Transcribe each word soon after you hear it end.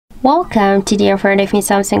Welcome, today in front of me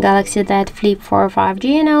Samsung Galaxy Z Flip4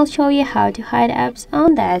 5G, and I'll show you how to hide apps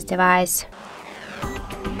on this device.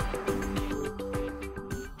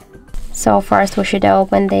 So first we should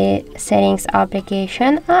open the settings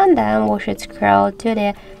application and then we should scroll to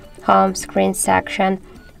the home screen section.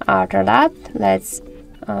 After that, let's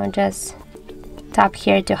just tap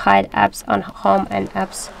here to hide apps on home and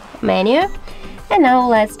apps menu. And now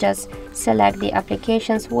let's just select the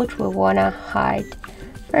applications which we wanna hide.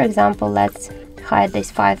 For example, let's hide these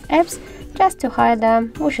 5 apps. Just to hide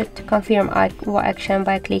them, we should confirm our action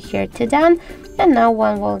by click here to done. And now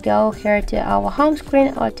one will go here to our home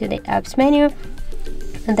screen or to the apps menu.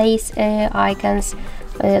 These icons,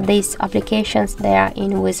 these applications, they are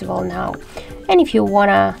invisible now. And if you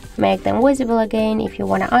wanna make them visible again, if you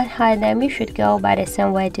wanna unhide them, you should go by the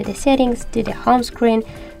same way to the settings, to the home screen,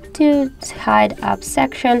 to hide apps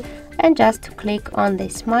section, and just click on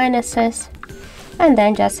these minuses. And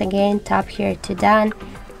then just again tap here to done,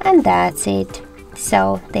 and that's it.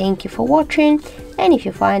 So thank you for watching, and if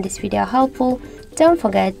you find this video helpful, don't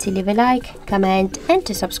forget to leave a like, comment and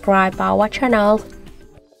to subscribe our channel.